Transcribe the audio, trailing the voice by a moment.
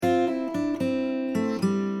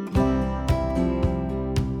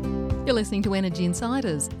You're listening to Energy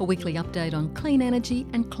Insiders, a weekly update on clean energy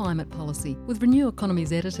and climate policy with Renew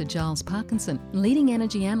Economy's editor Giles Parkinson and leading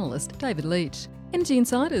energy analyst David Leach. Energy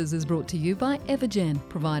Insiders is brought to you by Evergen,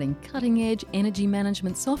 providing cutting-edge energy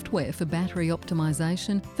management software for battery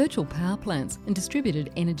optimisation, virtual power plants and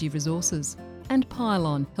distributed energy resources. And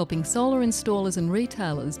Pylon, helping solar installers and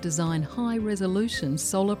retailers design high-resolution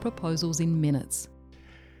solar proposals in minutes.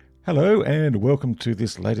 Hello and welcome to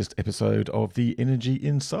this latest episode of the Energy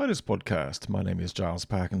Insiders podcast. My name is Giles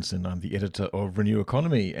Parkinson. I'm the editor of Renew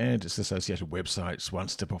Economy and its associated websites, One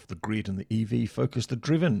Step Off the Grid and the EV Focus the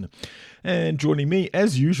Driven. And joining me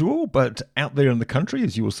as usual, but out there in the country,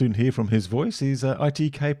 as you will soon hear from his voice, is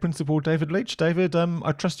ITK Principal David Leach. David,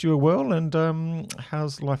 I trust you are well, and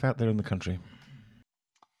how's life out there in the country?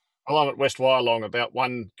 Well, I'm at West Wyalong, about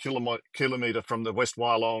 1 kilometre from the West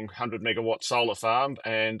Wyalong 100 megawatt solar farm,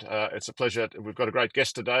 and it's a pleasure. We've got a great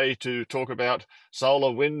guest today to talk about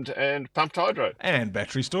solar, wind and pumped hydro. And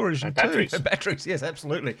battery storage And too. batteries. Batteries, yes,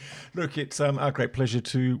 absolutely. Look, it's our great pleasure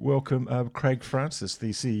to welcome Craig Francis,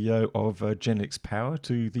 the CEO of Genex Power,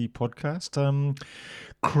 to the podcast.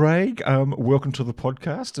 Craig, welcome to the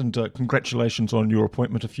podcast, and congratulations on your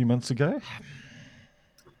appointment a few months ago.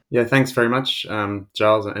 Yeah, thanks very much,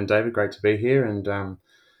 Giles and David. Great to be here, and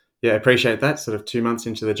appreciate that. Sort of 2 months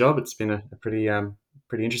into the job, it's been a pretty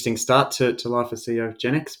interesting start to life as CEO of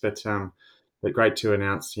Genex, but great to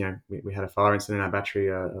announce. We had a fire incident in our battery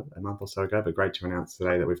a month or so ago, but great to announce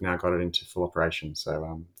today that we've now got it into full operation.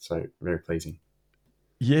 So very pleasing.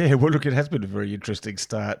 Yeah, well, look, it has been a very interesting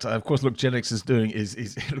start. Of course, look, Genex is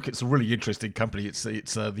look, it's a really interesting company. It's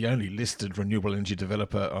the only listed renewable energy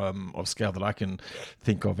developer of scale that I can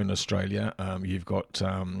think of in Australia. You've got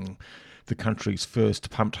the country's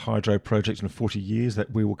first pumped hydro project in 40 years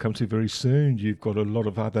that we will come to very soon. You've got a lot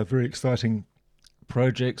of other very exciting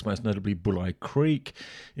projects, most notably Bulli Creek,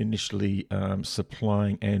 initially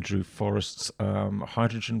supplying Andrew Forrest's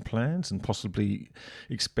hydrogen plants and possibly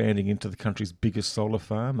expanding into the country's biggest solar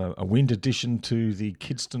farm, a wind addition to the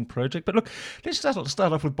Kidston project. But look, let's start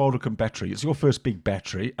off with Baldercombe Battery. It's your first big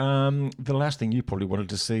battery. The last thing you probably wanted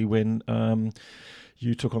to see when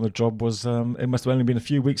you took on the job was it must have only been a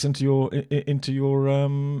few weeks into your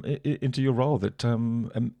role that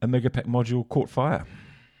a Megapack module caught fire.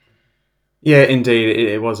 Yeah, indeed,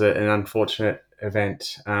 it was an unfortunate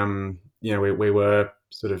event. We were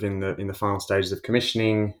sort of in the final stages of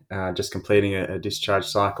commissioning, just completing a discharge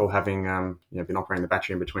cycle, having been operating the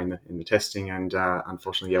battery in the testing, and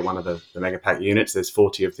unfortunately, one of the Megapack units. There's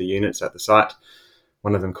 40 of the units at the site.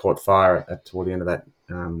 One of them caught fire toward the end of that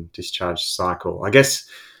discharge cycle. I guess,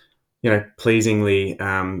 pleasingly,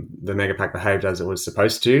 the Megapack behaved as it was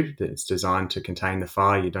supposed to. It's designed to contain the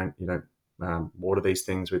fire. You don't water these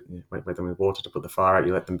things with them with water to put the fire out.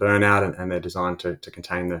 You let them burn out, and they're designed to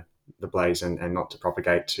contain the blaze and not to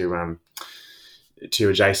propagate to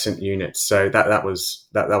adjacent units. So that was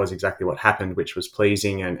exactly what happened, which was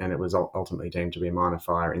pleasing, and it was ultimately deemed to be a minor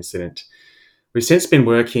fire incident. We've since been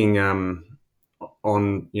working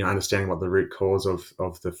on understanding what the root cause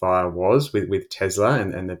of the fire was with Tesla,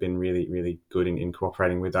 and they've been really, really good in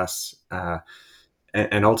cooperating with us.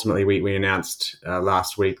 And ultimately, we announced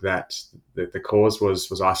last week that the cause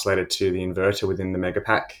was isolated to the inverter within the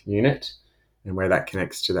Megapack unit, and where that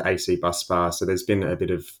connects to the AC bus bar. So there's been a bit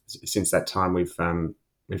of, since that time, we've done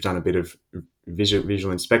a bit of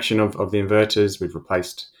visual inspection of the inverters. We've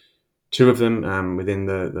replaced 2 of them within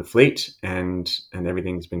the fleet, and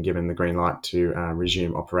everything's been given the green light to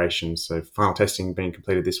resume operations. So final testing being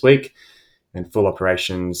completed this week, and full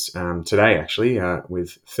operations today, actually,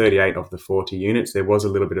 with 38 of the 40 units. There was a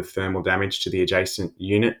little bit of thermal damage to the adjacent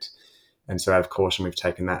unit, and so out of caution, we've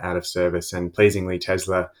taken that out of service. And pleasingly,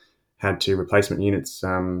 Tesla had 2 replacement units,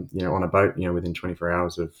 on a boat, within 24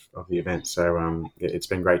 hours of the event. So it's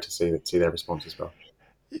been great to see their response as well.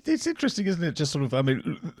 It's interesting, isn't it? Just sort of,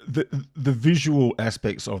 the visual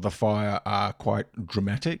aspects of the fire are quite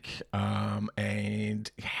dramatic. And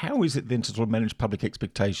how is it then to sort of manage public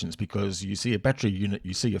expectations? Because you see a battery unit,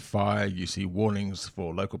 you see a fire, you see warnings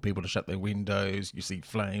for local people to shut their windows, you see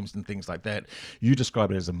flames and things like that. You describe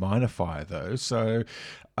it as a minor fire, though. So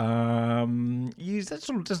does that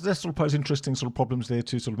sort of pose interesting sort of problems there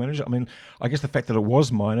to sort of manage it? I mean, I guess the fact that it was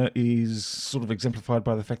minor is sort of exemplified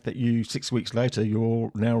by the fact that 6 weeks later, you're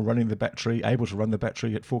now able to run the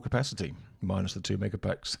battery at full capacity, minus the 2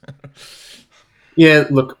 megapacks. Yeah,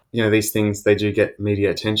 look, these things, they do get media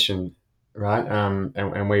attention, right?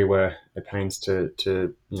 And we were at pains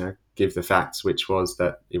to give the facts, which was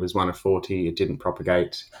that it was 1 of 40. It didn't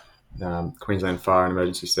propagate. Queensland Fire and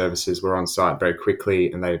Emergency Services were on site very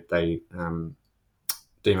quickly, and they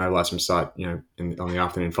demobilised from site, on the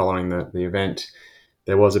afternoon following the event.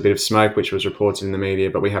 There was a bit of smoke, which was reported in the media,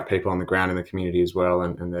 but we have people on the ground in the community as well,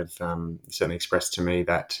 and they've certainly expressed to me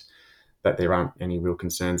that there aren't any real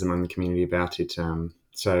concerns among the community about it.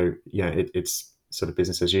 So yeah, it's sort of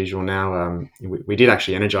business as usual now. We did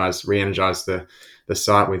actually re-energize the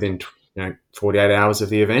site within 48 hours of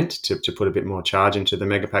the event to put a bit more charge into the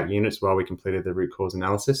megapack units while we completed the root cause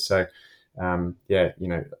analysis. So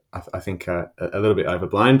I think a little bit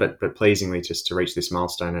overblown, but pleasingly just to reach this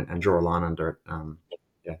milestone and draw a line under it.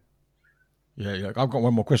 Yeah. I've got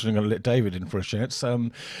one more question. I'm going to let David in for a chance.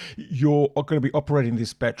 You're going to be operating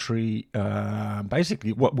this battery,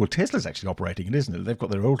 basically, Tesla's actually operating it, isn't it? They've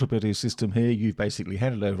got their Autobidder system here. You've basically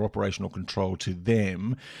handed over operational control to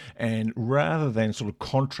them. And rather than sort of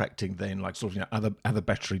contracting then, like sort of other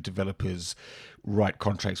battery developers write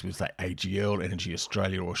contracts with, say, AGL, Energy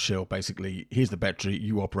Australia or Shell, basically, here's the battery,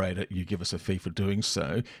 you operate it, you give us a fee for doing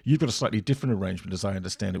so. You've got a slightly different arrangement, as I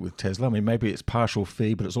understand it, with Tesla. I mean, maybe it's partial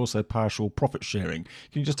fee, but it's also partial profit sharing.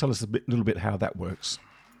 Can you just tell us a little bit how that works?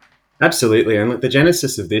 Absolutely. And look, the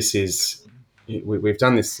genesis of this is we've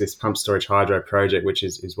done this pump storage hydro project, which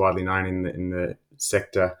is widely known in the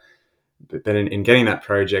sector. But then in getting that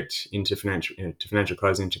project into financial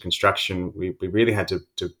close, into construction, we really had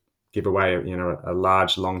to give away a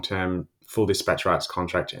large long-term full dispatch rights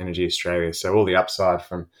contract to Energy Australia. So all the upside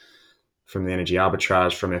from the energy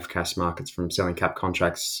arbitrage, from FCAS markets, from selling cap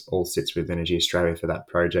contracts, all sits with Energy Australia for that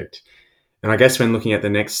project. And I guess when looking at the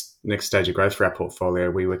next stage of growth for our portfolio,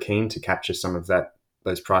 we were keen to capture some of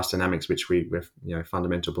those price dynamics, which we're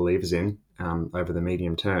fundamental believers in over the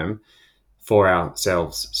medium term, for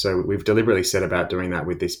ourselves. So we've deliberately set about doing that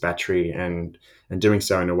with this battery and doing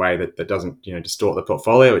so in a way that doesn't distort the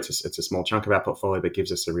portfolio. It's a small chunk of our portfolio, but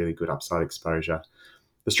gives us a really good upside exposure.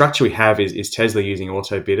 The structure we have is Tesla using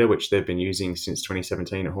Autobidder, which they've been using since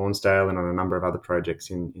 2017 at Hornsdale and on a number of other projects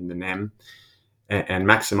in the NEM, and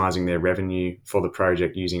maximising their revenue for the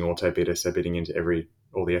project using Autobidder, so bidding into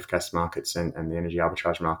all the FCAS markets and the energy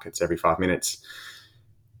arbitrage markets every 5 minutes.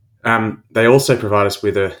 They also provide us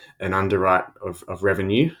with an underwrite of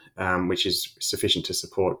revenue, which is sufficient to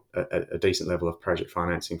support a decent level of project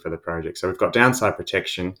financing for the project. So we've got downside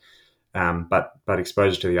protection, but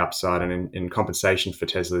exposure to the upside, and in compensation for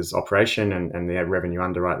Tesla's operation and the revenue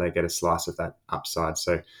underwrite, they get a slice of that upside.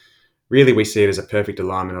 So really, we see it as a perfect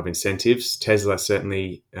alignment of incentives. Tesla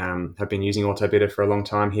certainly have been using Autobidder for a long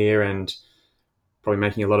time here and probably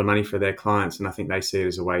making a lot of money for their clients, and I think they see it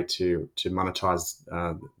as a way to monetize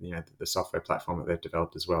the software platform that they've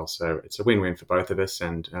developed as well. So it's a win-win for both of us,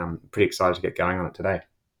 and pretty excited to get going on it today.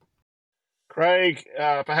 Craig,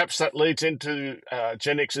 perhaps that leads into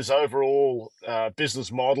Genex's overall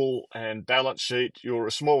business model and balance sheet. You're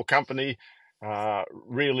a small company,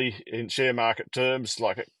 really in share market terms,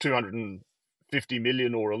 like at 250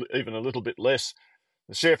 million or even a little bit less.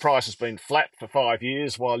 The share price has been flat for 5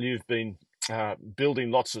 years while you've been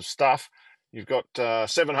building lots of stuff. You've got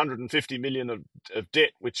 750 million of debt,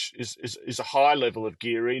 which is a high level of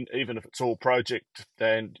gearing, even if it's all project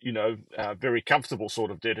and, very comfortable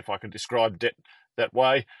sort of debt, if I can describe debt that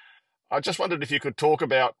way. I just wondered if you could talk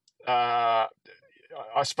about, I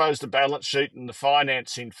suppose, the balance sheet and the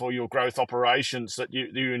financing for your growth operations that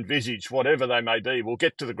you envisage, whatever they may be. We'll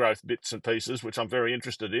get to the growth bits and pieces, which I'm very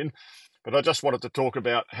interested in. But I just wanted to talk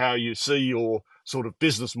about how you see your sort of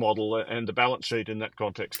business model and the balance sheet in that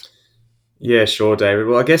context. Yeah, sure, David.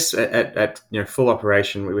 Well, I guess at full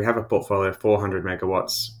operation, we have a portfolio of 400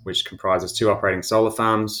 megawatts, which comprises 2 operating solar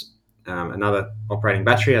farms, another operating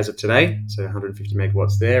battery as of today, so 150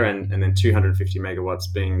 megawatts there, and then 250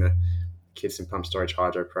 megawatts being the Kidston Pump Storage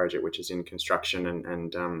Hydro project, which is in construction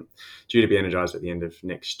and due to be energized at the end of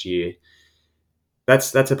next year.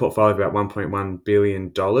 That's a portfolio of about $1.1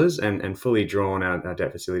 billion, and fully drawn, our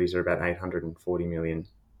debt facilities are about 840 million.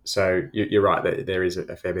 So you're right that there is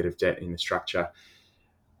a fair bit of debt in the structure.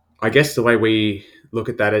 I guess the way we look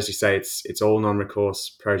at that, as you say, it's all non-recourse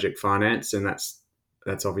project finance, and that's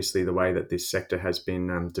obviously the way that this sector has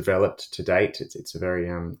been developed to date. It's a very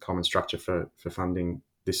common structure for funding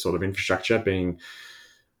this sort of infrastructure, being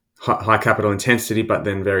high capital intensity, but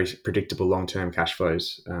then very predictable long-term cash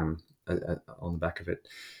flows on the back of it.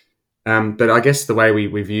 But I guess the way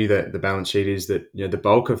we view the balance sheet is that the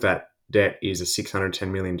bulk of that debt is a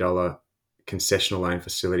 $610 million concessional loan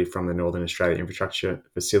facility from the Northern Australia Infrastructure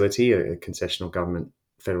Facility, a concessional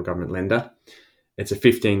federal government lender. It's a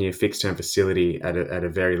 15-year fixed-term facility at a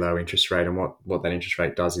very low interest rate, and what that interest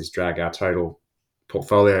rate does is drag our total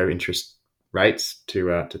portfolio interest rates to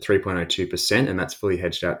 3.02%, and that's fully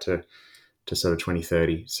hedged out to sort of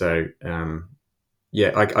 2030. So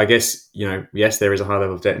Yeah, I guess, yes, there is a high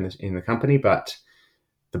level of debt in the company, but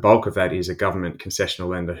the bulk of that is a government concessional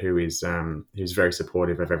lender who's very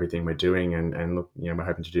supportive of everything we're doing, and look, we're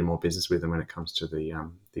hoping to do more business with them when it comes to the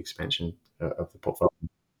expansion of the portfolio.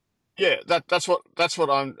 Yeah, that's what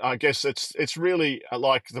I guess it's really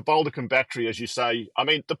like the Bouldercombe battery, as you say. I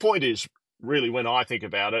mean, the point is really, when I think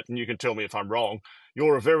about it, and you can tell me if I'm wrong,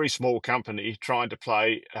 you're a very small company trying to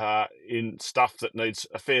play in stuff that needs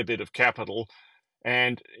a fair bit of capital,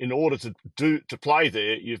 and in order to play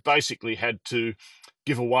there, you've basically had to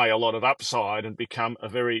give away a lot of upside and become a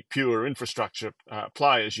very pure infrastructure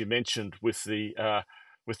play, as you mentioned, with the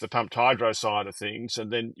pumped hydro side of things.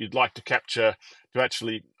 And then you'd like to capture, to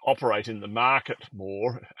actually operate in the market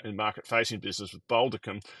more, in market facing business with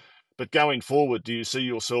Bouldercombe. But going forward, do you see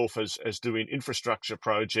yourself as doing infrastructure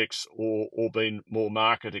projects, or being more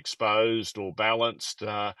market exposed or balanced?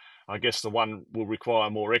 I guess the one will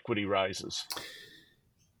require more equity raises.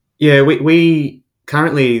 Yeah, we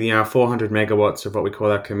currently, 400 megawatts of what we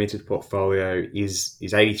call our committed portfolio is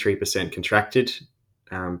 83% contracted,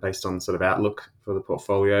 based on sort of outlook for the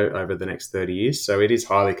portfolio over the next 30 years. So it is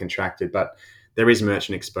highly contracted, but there is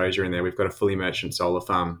merchant exposure in there. We've got a fully merchant solar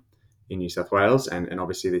farm in New South Wales, and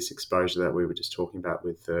obviously this exposure that we were just talking about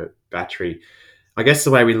with the battery. I guess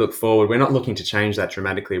the way we look forward, we're not looking to change that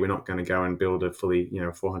dramatically. We're not going to go and build a fully,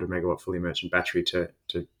 400 megawatt fully merchant battery to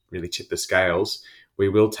really tip the scales. We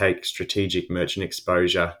will take strategic merchant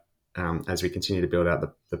exposure as we continue to build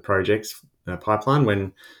out the projects pipeline,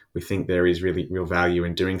 when we think there is really real value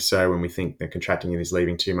in doing so, when we think that contracting is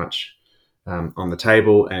leaving too much on the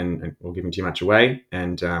table and or giving too much away,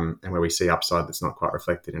 and where we see upside that's not quite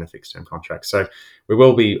reflected in a fixed term contract. So we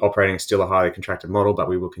will be operating still a highly contracted model, but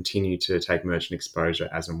we will continue to take merchant exposure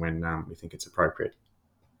as and when we think it's appropriate.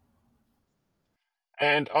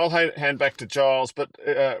 And I'll hand back to Giles, but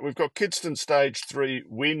we've got Kidston Stage 3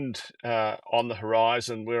 wind on the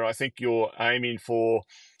horizon, where I think you're aiming for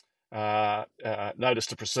notice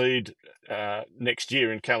to proceed next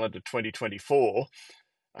year in calendar 2024.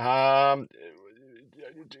 Um,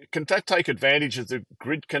 can that take advantage of the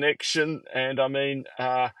grid connection? And I mean,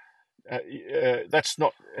 that's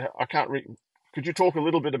not, I can't could you talk a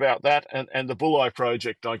little bit about that and the Bulli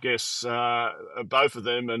project, I guess, both of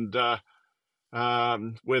them, and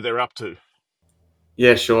where they're up to?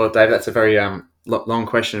 Yeah, sure, Dave. That's a very long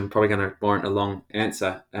question, probably going to warrant a long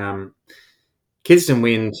answer. Kidston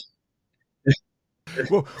Wind.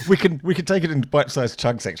 Well, we can take it in bite-sized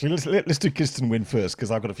chunks. Actually, let's do Kiston Win first, because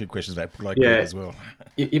I've got a few questions about Bulli Creek Yeah, as well.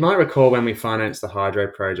 you might recall when we financed the hydro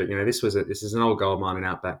project. This is an old gold mine in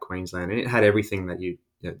outback Queensland, and it had everything that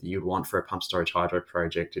you'd want for a pump storage hydro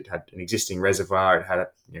project. It had an existing reservoir, it had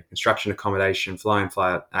construction accommodation, fly in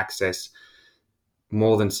fly out access,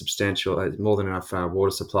 more than substantial, more than enough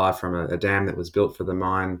water supply from a dam that was built for the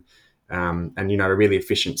mine, and a really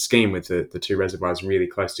efficient scheme with the two reservoirs really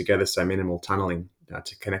close together, so minimal tunnelling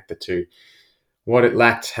to connect the two. What it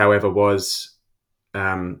lacked, however, was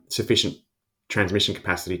sufficient transmission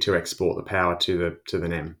capacity to export the power to the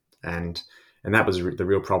NEM, and that was the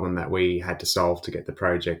real problem that we had to solve to get the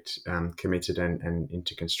project committed and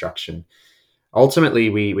into construction. Ultimately,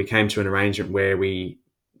 we came to an arrangement where we're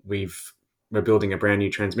building a brand new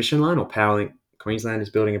transmission line, or Powerlink Queensland is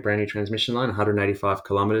building a brand new transmission line, 185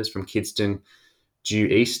 kilometres from Kidston due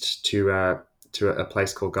east to a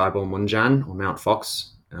place called Gaibor Munjan, or Mount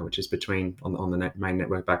Fox, which is between on the main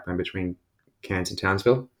network backbone between Cairns and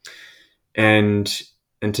Townsville. And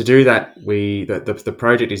to do that, the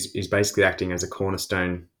project is basically acting as a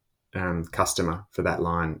cornerstone customer for that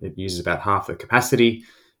line. It uses about half the capacity.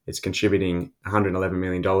 It's contributing $111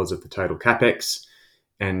 million of the total capex,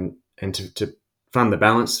 and to fund the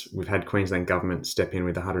balance, we've had Queensland government step in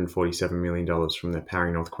with $147 million from the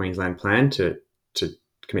Powering North Queensland plan to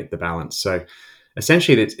commit the balance. So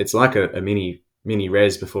essentially, it's like a mini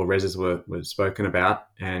res before reses were spoken about,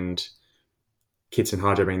 and Kidston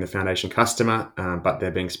Hydro being the foundation customer, but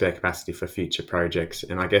there being spare capacity for future projects.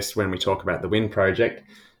 And I guess when we talk about the wind project,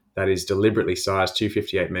 that is deliberately sized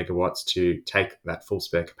 258 megawatts to take that full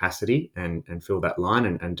spare capacity and fill that line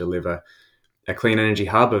and deliver a clean energy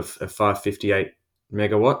hub of 558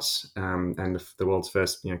 megawatts, and the world's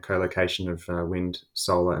first co-location of wind,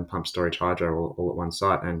 solar, and pump storage hydro all at one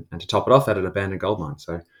site, and to top it off at an abandoned gold mine.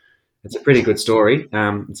 So it's a pretty good story.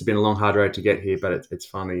 It's been a long, hard road to get here, but it's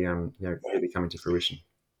finally really coming to fruition.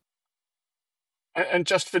 And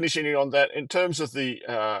just finishing on that, in terms of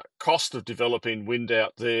the cost of developing wind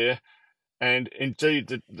out there, and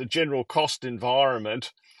indeed the general cost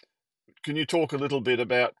environment, can you talk a little bit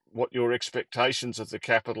about what your expectations of the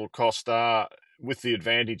capital cost are, with the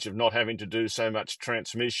advantage of not having to do so much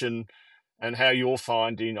transmission, and how you're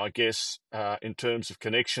finding, I guess, in terms of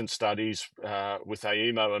connection studies with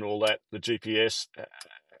AEMO and all that, the GPS,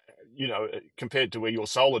 compared to where your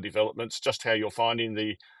solar developments, just how you're finding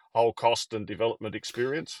the whole cost and development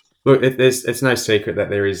experience? Look, it's no secret that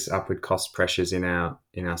there is upward cost pressures in our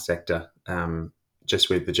sector. Just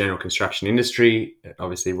with the general construction industry,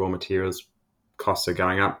 obviously raw materials costs are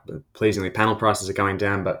going up. Pleasingly, panel prices are going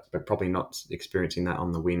down, but probably not experiencing that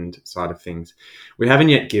on the wind side of things. We haven't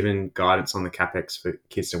yet given guidance on the capex for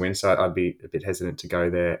Kidston Wind, so I'd be a bit hesitant to go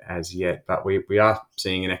there as yet. But we are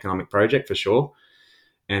seeing an economic project for sure.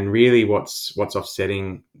 And really, what's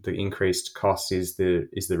offsetting the increased costs is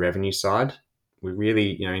the revenue side. We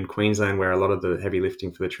really, in Queensland, where a lot of the heavy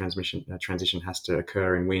lifting for the transition has to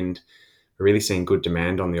occur in wind, we're really seeing good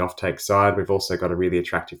demand on the offtake side. We've also got a really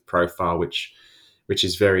attractive profile, which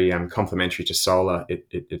is very complementary to solar.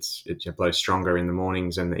 It blows stronger in the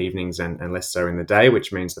mornings and the evenings and less so in the day,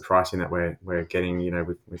 which means the pricing that we're getting.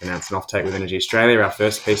 We've announced an offtake with Energy Australia, our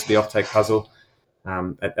first piece of the offtake puzzle,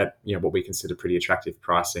 at what we consider pretty attractive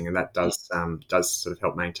pricing, and that does sort of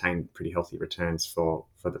help maintain pretty healthy returns for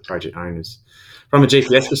the project owners. From a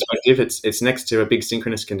GPS perspective, it's next to a big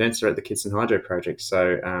synchronous condenser at the Kidston Hydro project,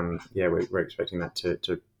 so we're expecting that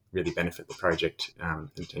to really benefit the project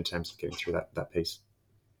in terms of getting through that piece.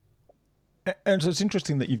 And so it's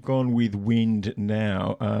interesting that you've gone with wind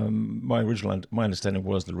now. My understanding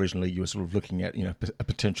was that originally you were sort of looking at a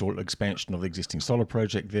potential expansion of the existing solar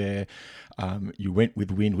project there. You went with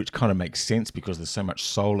wind, which kind of makes sense because there's so much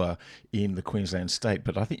solar in the Queensland state.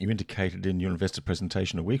 But I think you indicated in your investor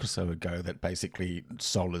presentation a week or so ago that basically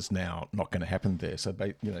solar's now not going to happen there. So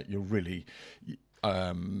you're really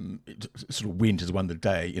sort of wind has won the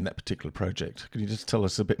day in that particular project. Can you just tell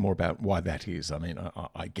us a bit more about why that is? I mean,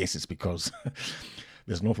 I guess it's because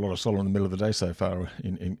there's an awful lot of solar in the middle of the day so far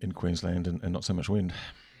in Queensland and not so much wind.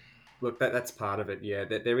 Look, that's part of it, yeah.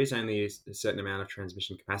 There is only a certain amount of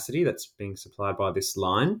transmission capacity that's being supplied by this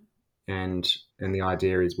line. And the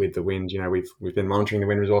idea is with the wind, we've been monitoring the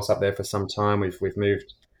wind resource up there for some time. We've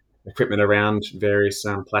moved equipment around various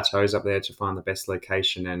plateaus up there to find the best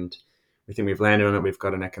location, and we think we've landed on it. We've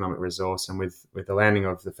got an economic resource, and with the landing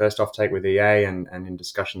of the first offtake with EA and in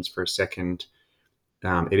discussions for a second,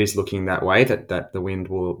 it is looking that way that the wind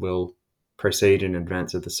will proceed in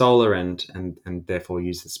advance of the solar and therefore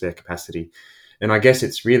use the spare capacity. And I guess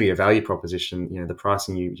it's really a value proposition. The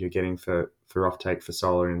pricing you're getting for offtake for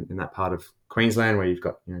solar in that part of Queensland where you've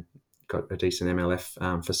got got a decent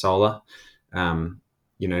MLF for solar,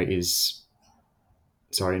 is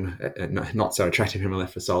not so attractive MLF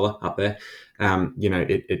for solar up there.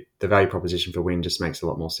 The value proposition for wind just makes a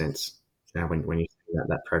lot more sense when you see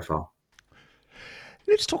that profile.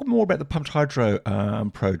 Let's talk more about the pumped hydro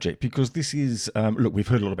project, because this is, look, we've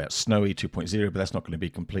heard a lot about Snowy 2.0, but that's not going to be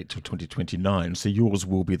complete till 2029. So yours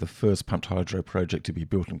will be the first pumped hydro project to be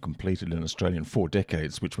built and completed in Australia in 4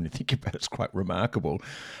 decades, which when you think about it is quite remarkable.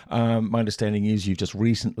 My understanding is you've just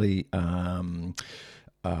recently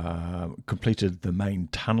completed the main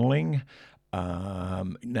tunnelling.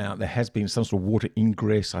 Now, there has been some sort of water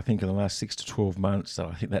ingress, I think, in the last 6 to 12 months. So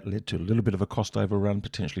I think that led to a little bit of a cost overrun,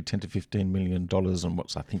 potentially $10 to $15 million on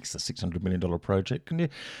what's, I think, is a $600 million project. Can you,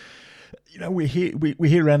 we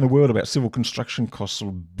hear around the world about civil construction costs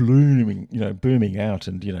sort of booming out,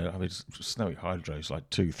 and Snowy Hydro is like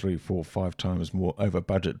 2, 3, 4, 5 times more over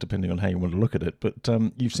budget, depending on how you want to look at it. But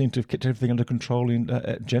you seem to have kept everything under control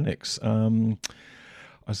at Genex.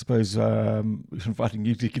 I suppose inviting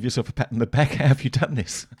you to give yourself a pat on the back. How have you done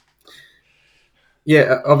this?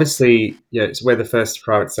 Yeah, obviously, we're the first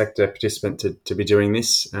private sector participant to be doing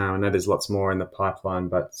this. I know there's lots more in the pipeline,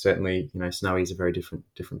 but certainly, Snowy is a very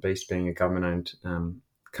different beast, being a government-owned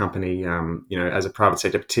company. As a private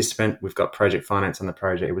sector participant, we've got project finance on the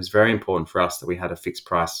project. It was very important for us that we had a fixed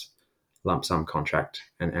price lump sum contract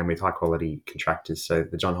and with high quality contractors. So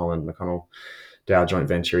the John Holland McConnell Dow joint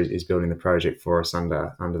venture is building the project for us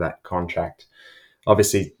under that contract.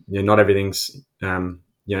 Obviously, not everything's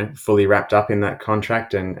fully wrapped up in that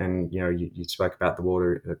contract, and you spoke about the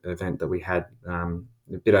water event that we had a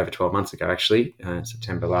bit over 12 months ago, actually,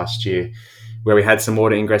 September last year, where we had some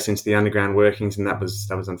water ingress into the underground workings, and that was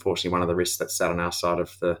unfortunately one of the risks that sat on our side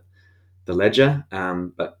of the ledger.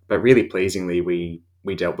 But really pleasingly,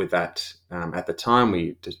 we dealt with that at the time.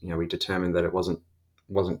 We determined that it wasn't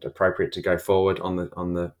appropriate to go forward on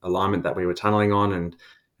the alignment that we were tunneling on, and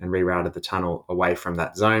rerouted the tunnel away from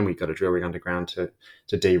that zone. We got a drill rig underground to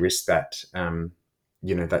de-risk that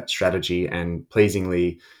that strategy. And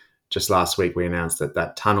pleasingly, just last week we announced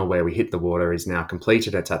that tunnel where we hit the water is now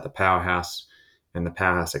completed. It's at the powerhouse, and the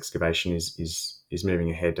powerhouse excavation is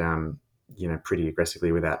moving ahead pretty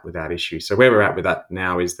aggressively without issue. So where we're at with that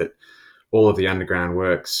now is that all of the underground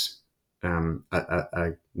works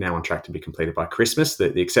are now on track to be completed by Christmas.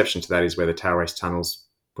 The exception to that is where the tail race tunnels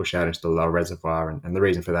push out into the lower reservoir, and the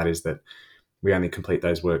reason for that is that we only complete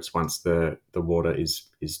those works once the water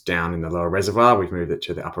is down in the lower reservoir. We've moved it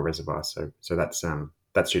to the upper reservoir, so that's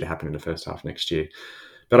due to happen in the first half next year.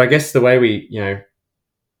 But I guess the way we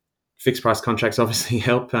fixed price contracts obviously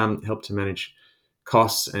help to manage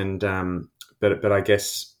costs, and but I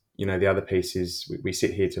guess the other piece is we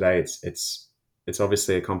sit here today. It's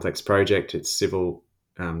obviously a complex project. It's civil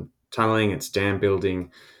tunneling, it's dam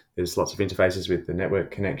building. There's lots of interfaces with the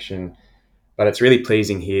network connection, but it's really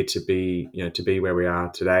pleasing here to be where we are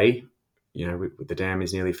today. The dam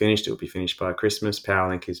is nearly finished. It will be finished by Christmas.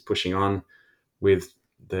 Powerlink is pushing on with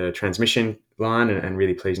the transmission line, and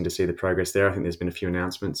really pleasing to see the progress there. I think there's been a few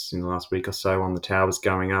announcements in the last week or so on the towers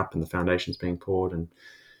going up and the foundations being poured and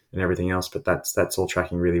everything else, but that's all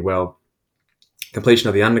tracking really well. Completion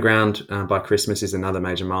of the underground by Christmas is another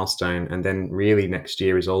major milestone, and then really next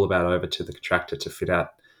year is all about over to the contractor to fit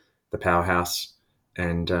out the powerhouse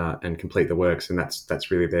and complete the works, and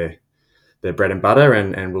that's really their bread and butter,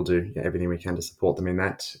 and we'll do everything we can to support them in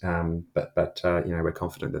that. But we're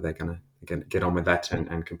confident that they're going to get on with that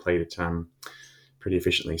and complete it pretty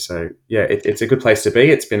efficiently. So yeah, it's a good place to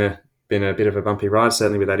be. It's been a bit of a bumpy ride,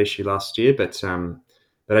 certainly with that issue last year, but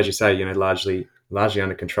as you say, largely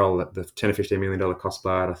under control. The $10 or $15 million cost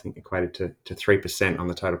blowout, I think, equated to 3% on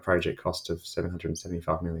the total project cost of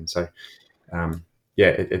 $775 million. So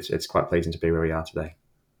it's quite pleasing to be where we are today.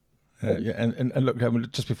 And look,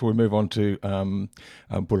 just before we move on to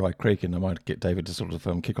Bulli Creek, and I might get David to sort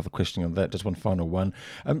of kick off a question on that, just one final one.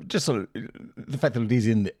 Just sort of the fact that it is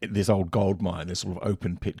in this old gold mine, this sort of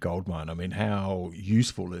open pit gold mine, I mean, how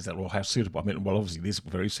useful is that, or how suitable? I mean, well, obviously this is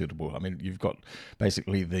very suitable. I mean, you've got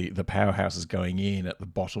basically the powerhouses going in at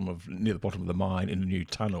near the bottom of the mine in a new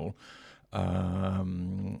tunnel,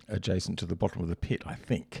 adjacent to the bottom of the pit, I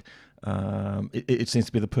think. It seems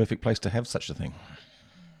to be the perfect place to have such a thing.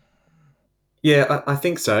 Yeah, I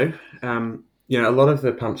think so. A lot of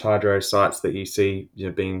the pumped hydro sites that you see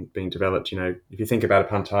being developed, if you think about a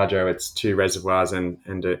pumped hydro, it's two reservoirs and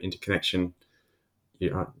an interconnection,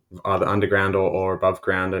 either underground or above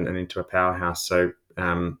ground and into a powerhouse. So,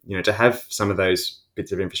 to have some of those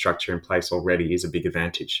bits of infrastructure in place already is a big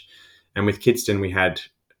advantage. And with Kidston, we had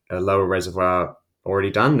a lower reservoir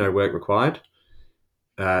already done, no work required.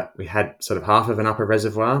 We had sort of half of an upper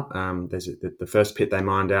reservoir. There's the first pit they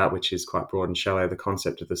mined out, which is quite broad and shallow. The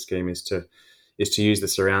concept of the scheme is to use the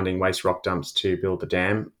surrounding waste rock dumps to build the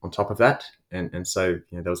dam on top of that. And so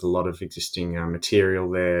there was a lot of existing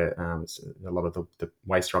material there. A lot of the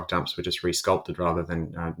waste rock dumps were just resculpted rather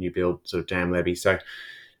than new build sort of dam levee. So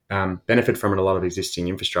benefit from a lot of existing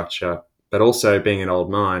infrastructure, but also being an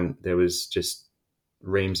old mine, there was just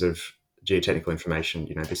reams of geotechnical information.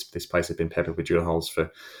 This place had been peppered with drill holes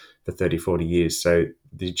for 30, 40 years. So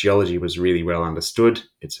the geology was really well understood.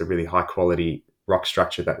 It's a really high quality rock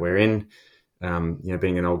structure that we're in.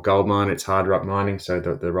 Being an old gold mine, it's hard rock mining. So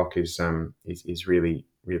the rock is really,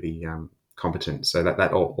 really competent. So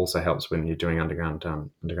that also helps when you're doing underground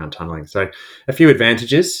tunneling. So a few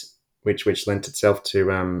advantages, which lent itself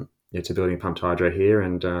to building pumped hydro here.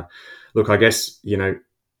 And look, I guess,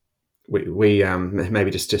 we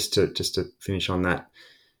maybe just to finish on that,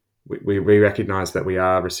 we recognise that we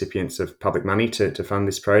are recipients of public money to fund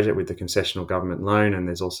this project with the concessional government loan, and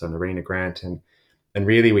there's also an ARENA grant, and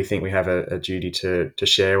really we think we have a duty to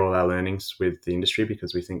share all our learnings with the industry,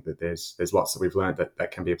 because we think that there's lots that we've learned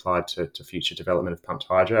that can be applied to future development of pumped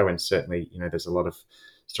hydro, and certainly there's a lot of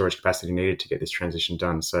storage capacity needed to get this transition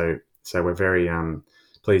done. So we're very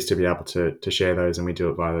pleased to be able to share those, and we do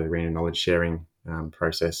it via the ARENA knowledge sharing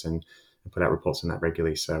process and put out reports on that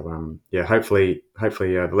regularly. So hopefully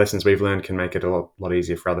the lessons we've learned can make it a lot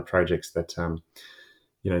easier for other projects that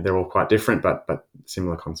they're all quite different but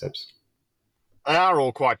similar concepts. They are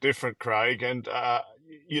all quite different, Craig, and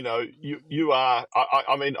you are.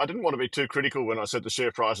 I mean, I didn't want to be too critical when I said the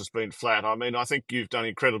share price has been flat. I mean, I think you've done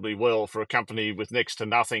incredibly well for a company with next to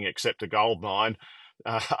nothing except a gold mine,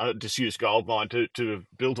 a disused gold mine, to have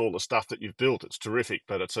built all the stuff that you've built. It's terrific,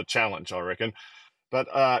 but it's a challenge, I reckon. But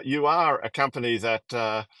you are a company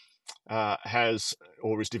that has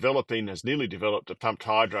nearly developed a pumped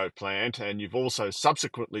hydro plant, and you've also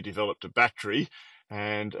subsequently developed a battery,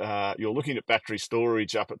 and you're looking at battery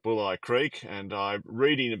storage up at Bulli Creek, and I'm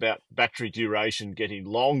reading about battery duration getting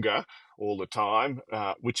longer all the time,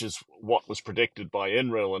 which is what was predicted by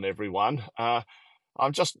NREL and everyone.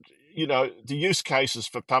 I'm just, the use cases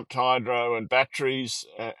for pumped hydro and batteries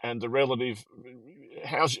and the relative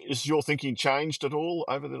is your thinking changed at all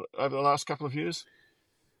over the last couple of years?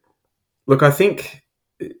 Look, I think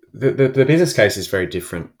the business case is very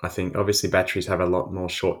different. I think obviously batteries have a lot more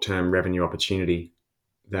short-term revenue opportunity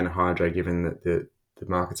than hydro, given that the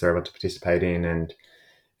markets are able to participate in, and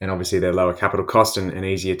obviously they're lower capital cost and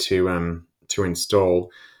easier to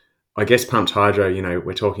install. I guess pumped hydro,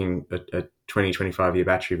 we're talking a 20, 25-year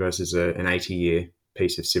battery versus an 80-year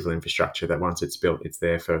piece of civil infrastructure that once it's built, it's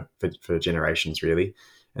there for generations, really.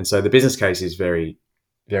 And so the business case is very,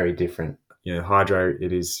 very different. Hydro,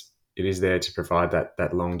 it is there to provide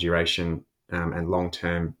that long duration and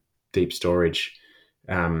long-term deep storage.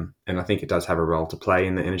 And I think it does have a role to play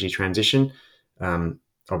in the energy transition.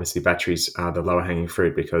 Obviously, batteries are the lower hanging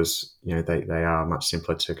fruit because they are much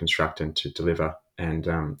simpler to construct and to deliver.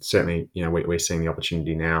 And certainly, we're seeing the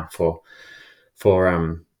opportunity now for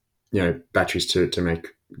batteries to make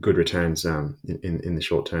good returns in the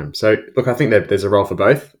short term. So, look, I think that there's a role for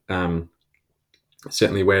both.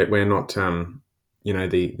 Certainly, we're not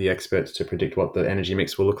the experts to predict what the energy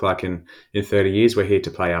mix will look like in 30 years. We're here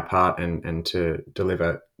to play our part and to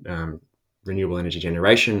deliver renewable energy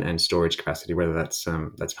generation and storage capacity, whether that's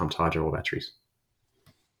pumped hydro or batteries.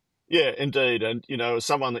 Yeah, indeed. And, as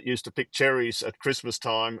someone that used to pick cherries at Christmas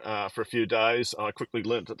time for a few days, I quickly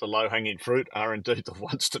learnt that the low-hanging fruit are indeed the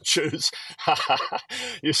ones to choose.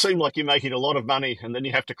 You seem like you're making a lot of money and then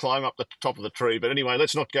you have to climb up the top of the tree. But anyway,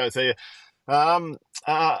 let's not go there.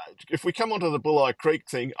 If we come onto the Bulli Creek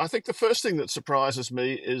thing, I think the first thing that surprises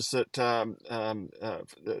me is that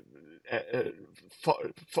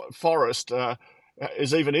Forest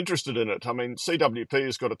is even interested in it. I mean, CWP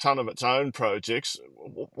has got a ton of its own projects.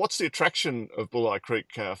 What's the attraction of Bulli Creek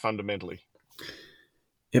fundamentally?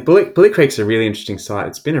 Yeah, Bulli Creek's a really interesting site.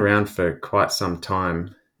 It's been around for quite some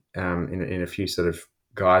time in a few sort of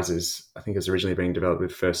guises. I think it was originally being developed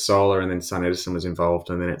with First Solar, and then Sun Edison was involved,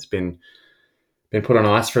 and then it's been put on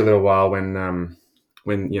ice for a little while when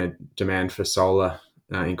demand for solar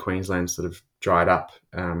in Queensland sort of dried up,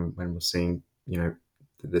 when we're seeing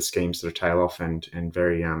the schemes sort of tail off and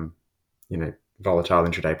very volatile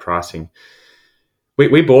intraday pricing.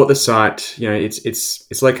 We bought the site.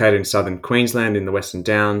 It's located in southern Queensland in the Western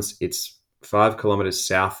Downs. It's 5 kilometres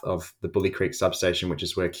south of the Bulli Creek substation, which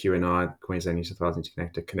is where QNI, Queensland New South Wales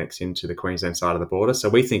Interconnector, connects into the Queensland side of the border. So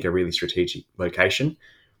we think a really strategic location,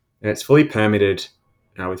 and it's fully permitted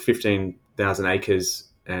with 15,000 acres,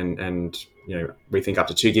 and we think up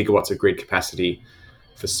to 2 gigawatts of grid capacity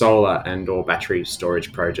for solar and or battery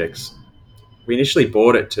storage projects. We initially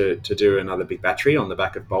bought it to do another big battery on the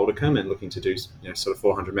back of Bouldercombe and looking to do sort of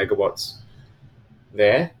 400 megawatts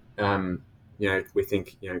there. We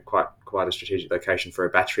think quite a strategic location for a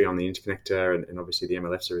battery on the interconnector, and obviously the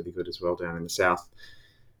MLFs are really good as well down in the south.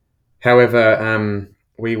 However,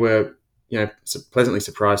 we were pleasantly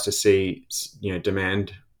surprised to see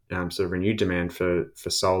demand, sort of renewed demand for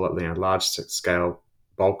solar, large scale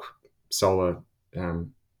bulk solar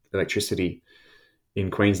electricity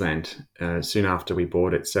in Queensland soon after we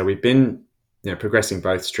bought it. So we've been progressing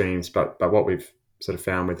both streams, but what we've sort of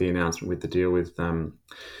found with the announcement, with the deal with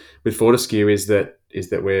Fortescue, is that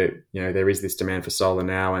we're there is this demand for solar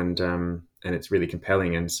now, and it's really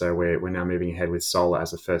compelling, and so we're now moving ahead with solar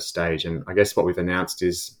as a first stage. And I guess what we've announced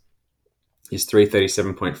is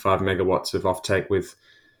 337.5 megawatts of offtake with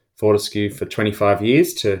Fortescue for 25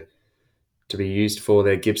 years to be used for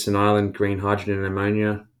their Gibson Island green hydrogen and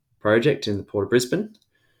ammonia project in the Port of Brisbane,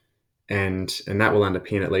 and that will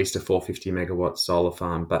underpin at least a 450 megawatt solar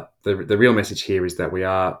farm. But the real message here is that we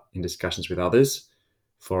are in discussions with others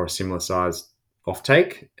for a similar size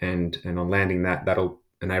offtake, and on landing that'll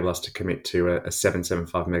enable us to commit to a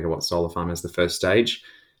 775 megawatt solar farm as the first stage,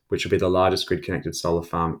 which will be the largest grid connected solar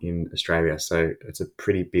farm in Australia. So it's a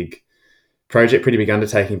pretty big project, pretty big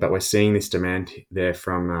undertaking, but we're seeing this demand there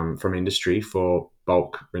from industry for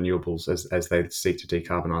bulk renewables as they seek to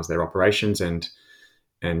decarbonise their operations and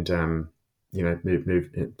play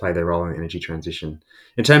their role in the energy transition.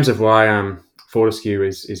 In terms of why Fortescue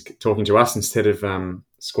is talking to us instead of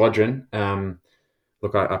Squadron,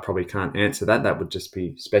 look, I probably can't answer that. That would just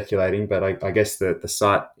be speculating. But I guess the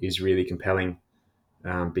site is really compelling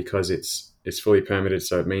because it's fully permitted,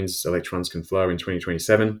 so it means electrons can flow in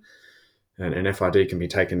 2027. And an FID can be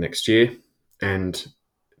taken next year, and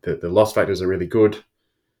the loss factors are really good.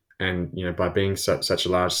 And by being such a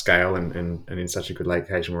large scale and in such a good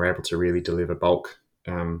location, we're able to really deliver bulk,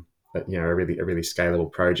 a really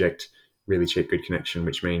scalable project, really cheap grid connection,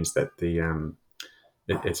 which means that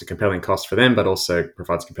it's a compelling cost for them, but also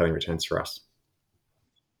provides compelling returns for us.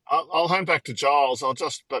 I'll hand back to Giles.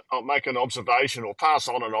 I'll make an observation or pass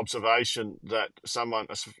on an observation that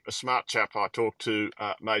a smart chap I talked to,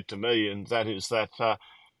 made to me, and that is that,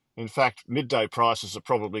 in fact, midday prices are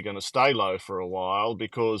probably going to stay low for a while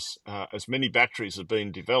because as many batteries have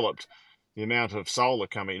been developed, the amount of solar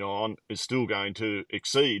coming on is still going to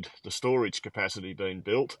exceed the storage capacity being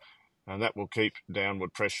built, and that will keep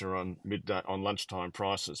downward pressure on midday on lunchtime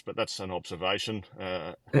prices. But that's an observation.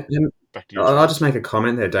 Back to you, I'll Giles. just make a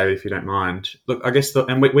comment there, David, if you don't mind. Look, I guess,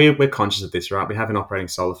 we're conscious of this, right? We have an operating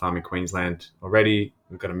solar farm in Queensland already.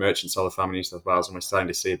 We've got a merchant solar farm in New South Wales, and we're starting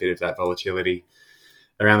to see a bit of that volatility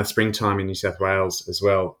around the springtime in New South Wales as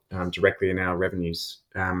well, directly in our revenues.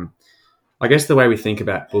 I guess the way we think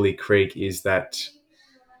about Bully Creek is that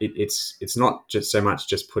it's not just so much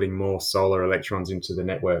just putting more solar electrons into the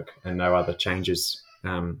network and no other changes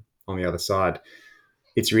on the other side.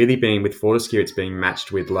 It's really being, with Fortescue, it's being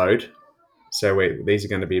matched with load. So these are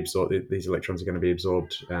going to be absorbed. These electrons are going to be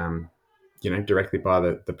absorbed, directly by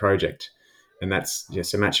the project, and that's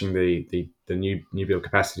so matching the new build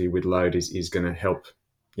capacity with load is going to help,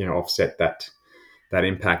 offset that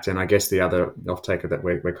impact. And I guess the other off-taker that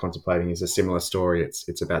we're contemplating is a similar story.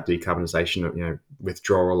 It's about decarbonisation of,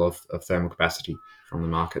 withdrawal of thermal capacity from the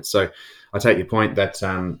market. So I take your point that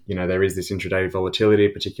there is this intraday volatility,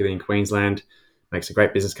 particularly in Queensland. Makes a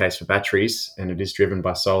great business case for batteries, and it is driven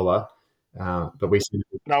by solar. But we see.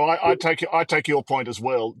 No, I take your point as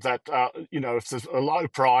well. That if there's a low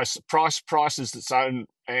price is its own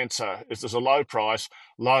answer. If there's a low price,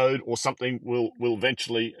 load or something will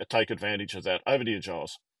eventually take advantage of that. Over to you,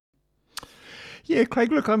 Giles. Yeah,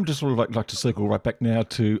 Craig, look, I'm just sort of like to circle right back now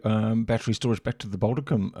to battery storage, back to the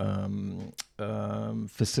Balticum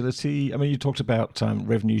facility. I mean, you talked about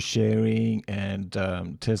revenue sharing and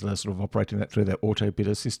Tesla sort of operating that through their auto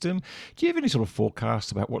bidder system. Do you have any sort of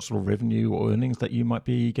forecast about what sort of revenue or earnings that you might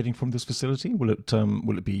be getting from this facility? Will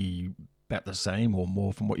it be about the same or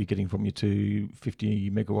more from what you're getting from your 250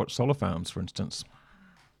 megawatt solar farms, for instance?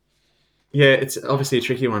 Yeah, it's obviously a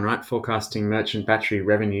tricky one, right? Forecasting merchant battery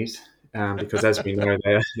revenues. Because as we know,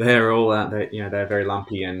 they're all they're very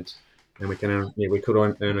lumpy, and we could earn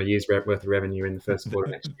a year's worth of revenue in the first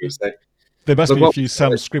quarter next year. So there must be a few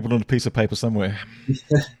sums scribbled on a piece of paper somewhere.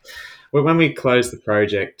 Well, when we closed the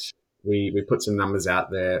project, we put some numbers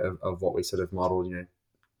out there of what we sort of modelled,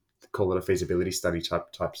 call it a feasibility study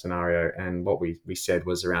type scenario, and what we said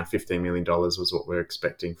was around $15 million was what we're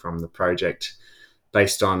expecting from the project,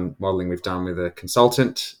 based on modelling we've done with a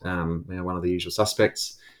consultant, one of the usual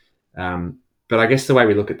suspects. But I guess the way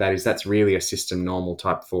we look at that is that's really a system normal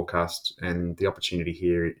type forecast, and the opportunity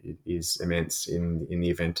here is immense in the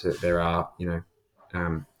event that there are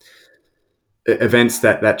events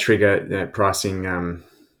that trigger pricing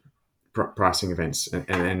events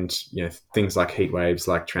and things like heat waves,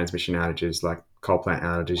 like transmission outages, like coal plant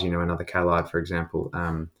outages, another Callide, for example.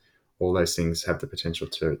 All those things have the potential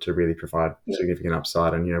to really provide significant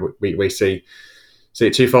upside, and we see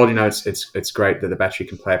it twofold. It's great that the battery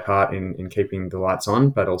can play a part in keeping the lights on,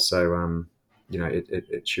 but also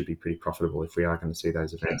it should be pretty profitable if we are going to see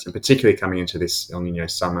those events, and particularly coming into this El Nino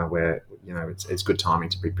summer where it's good timing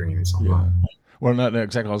to be bringing this online. Yeah. Well, no,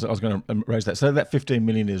 exactly. I was going to raise that. So that 15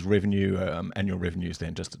 million is revenue, annual revenues.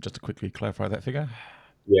 Then, just to quickly clarify that figure.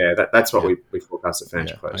 Yeah, that's what we forecast at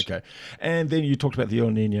financial close. Okay. And then you talked about the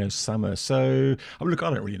El Nino summer. So, look,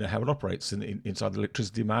 I don't really know how it operates inside the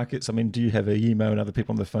electricity markets. I mean, do you have an email and other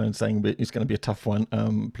people on the phone saying it's going to be a tough one,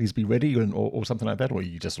 please be ready, or something like that? Or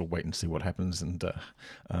you just sort of wait and see what happens and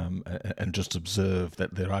just observe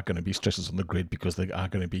that there are going to be stresses on the grid, because there are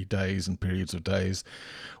going to be days and periods of days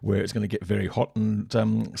where it's going to get very hot, and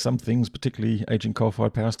some things, particularly aging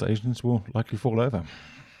coal-fired power stations, will likely fall over.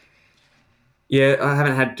 Yeah, I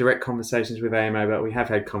haven't had direct conversations with AMO, but we have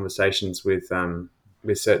had conversations with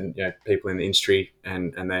certain people in the industry,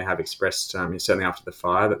 and they have expressed certainly after the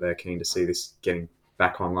fire that they're keen to see this getting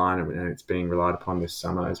back online, and it's being relied upon this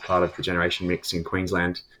summer as part of the generation mix in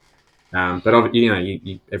Queensland. But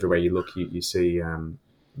everywhere you look, you see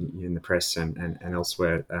in the press and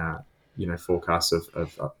elsewhere, forecasts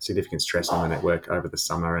of significant stress on the network over the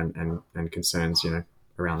summer, and concerns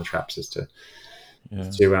around the traps as to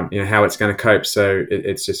how it's going to cope. So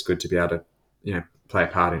it's just good to be able to play a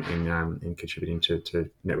part in contributing to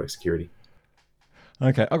network security.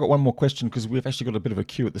 Okay, I've got one more question, because we've actually got a bit of a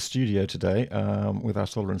queue at the studio today with our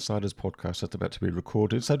Solar Insiders podcast that's about to be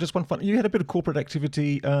recorded. So just one fun. You had a bit of corporate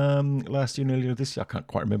activity last year and earlier this year. I can't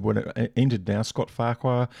quite remember when it ended now. Scott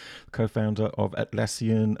Farquhar, co-founder of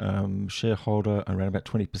Atlassian, shareholder around about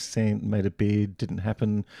 20%, made a bid, didn't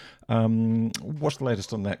happen. What's the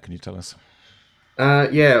latest on that? Can you tell us?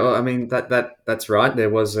 Yeah, well, I mean that's right. There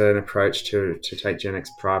was an approach to take Genex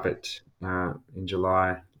private in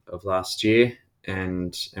July of last year,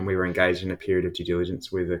 and we were engaged in a period of due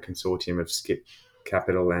diligence with a consortium of Skip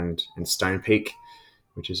Capital and Stone Peak,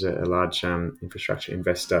 which is a large infrastructure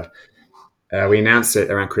investor. We announced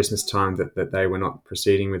it around Christmas time that they were not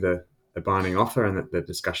proceeding with a binding offer, and that the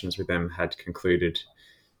discussions with them had concluded.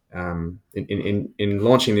 In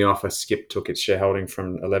launching the offer, Skip took its shareholding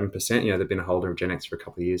from 11%. They've been a holder of Genex for a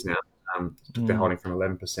couple of years now. Took their holding from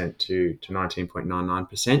 11% to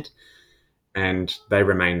 19.99%, and they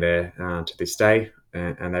remain there to this day.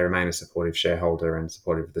 And they remain a supportive shareholder and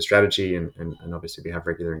supportive of the strategy, and obviously we have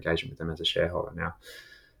regular engagement with them as a shareholder now.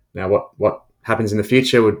 Now, what happens in the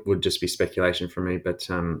future would just be speculation from me, but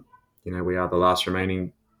we are the last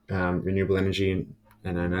remaining renewable energy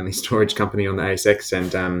and an only storage company on the ASX,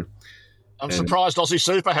 I'm surprised Aussie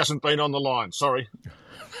Super hasn't been on the line. Sorry.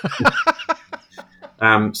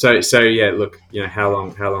 So yeah, look, how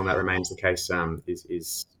long that remains the case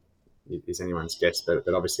is anyone's guess, but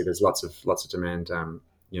obviously there's lots of demand,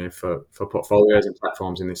 for portfolios and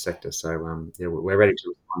platforms in this sector. So we're ready to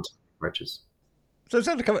respond to approaches. So is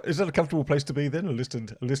that a comfortable place to be then? A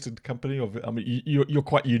listed company? I mean, you're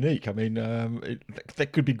quite unique. I mean,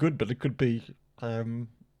 that could be good, but it could be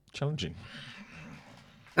challenging.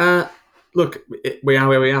 Look, we are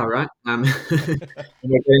where we are, right? We're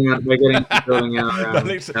getting building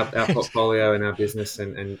our portfolio and our business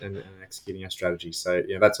and executing our strategy. So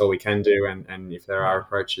that's all we can do. And if there are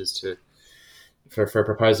approaches for a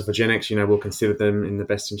proposal for Genex, we'll consider them in the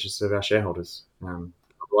best interest of our shareholders.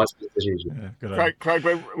 Otherwise, as usual. Yeah, Craig,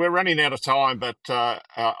 we're running out of time, but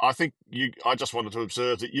I think I just wanted to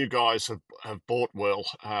observe that you guys have bought well,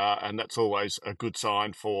 and that's always a good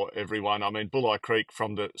sign for everyone. I mean, Bulleye Creek,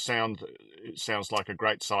 from the sound, it sounds like a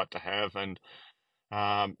great site to have, and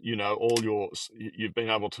you've been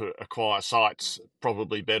able to acquire sites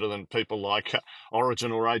probably better than people like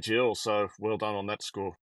Origin or AGL. So well done on that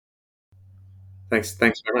score. Thanks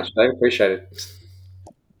very much, Dave. Appreciate it.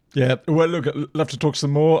 Yeah, well, look, I'd love to talk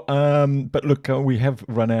some more, but look, we have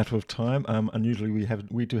run out of time. Unusually,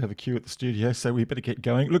 we do have a queue at the studio, so we better get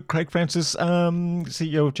going. Look, Craig Francis,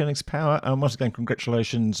 CEO of Genex Power, once again,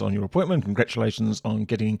 congratulations on your appointment, congratulations on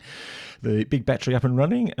getting the big battery up and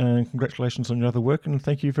running, and congratulations on your other work, and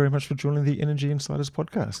thank you very much for joining the Energy Insiders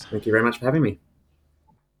podcast. Thank you very much for having me.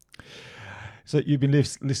 So you've been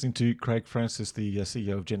listening to Craig Francis, the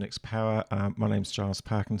CEO of Genex Power. My name's Giles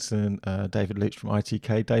Parkinson, David Leach from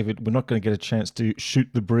ITK. David, we're not going to get a chance to shoot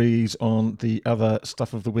the breeze on the other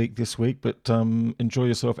stuff of the week this week, but enjoy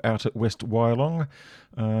yourself out at West Wyalong.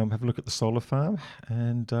 Have a look at the solar farm,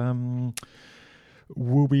 and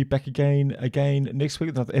we'll be back again next week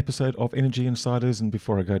with another episode of Energy Insiders. And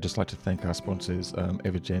before I go, I'd just like to thank our sponsors,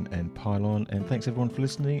 Evergen and Pylon. And thanks everyone for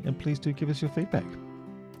listening, and please do give us your feedback.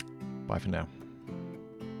 Bye for now.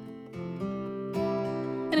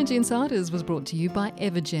 Energy Insiders was brought to you by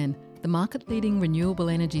Evergen, the market-leading renewable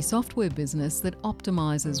energy software business that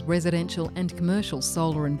optimises residential and commercial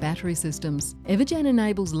solar and battery systems. Evergen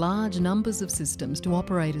enables large numbers of systems to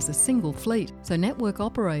operate as a single fleet, so network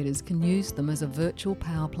operators can use them as a virtual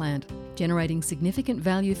power plant, generating significant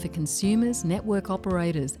value for consumers, network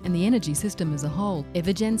operators, and the energy system as a whole.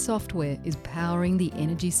 Evergen software is powering the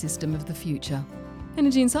energy system of the future.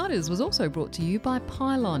 Energy Insiders was also brought to you by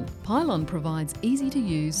Pylon. Pylon provides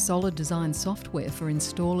easy-to-use solar design software for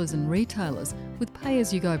installers and retailers with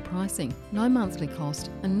pay-as-you-go pricing, no monthly cost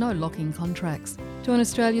and no lock-in contracts. Join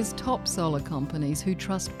Australia's top solar companies who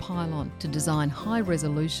trust Pylon to design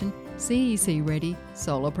high-resolution, CEC-ready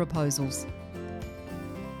solar proposals.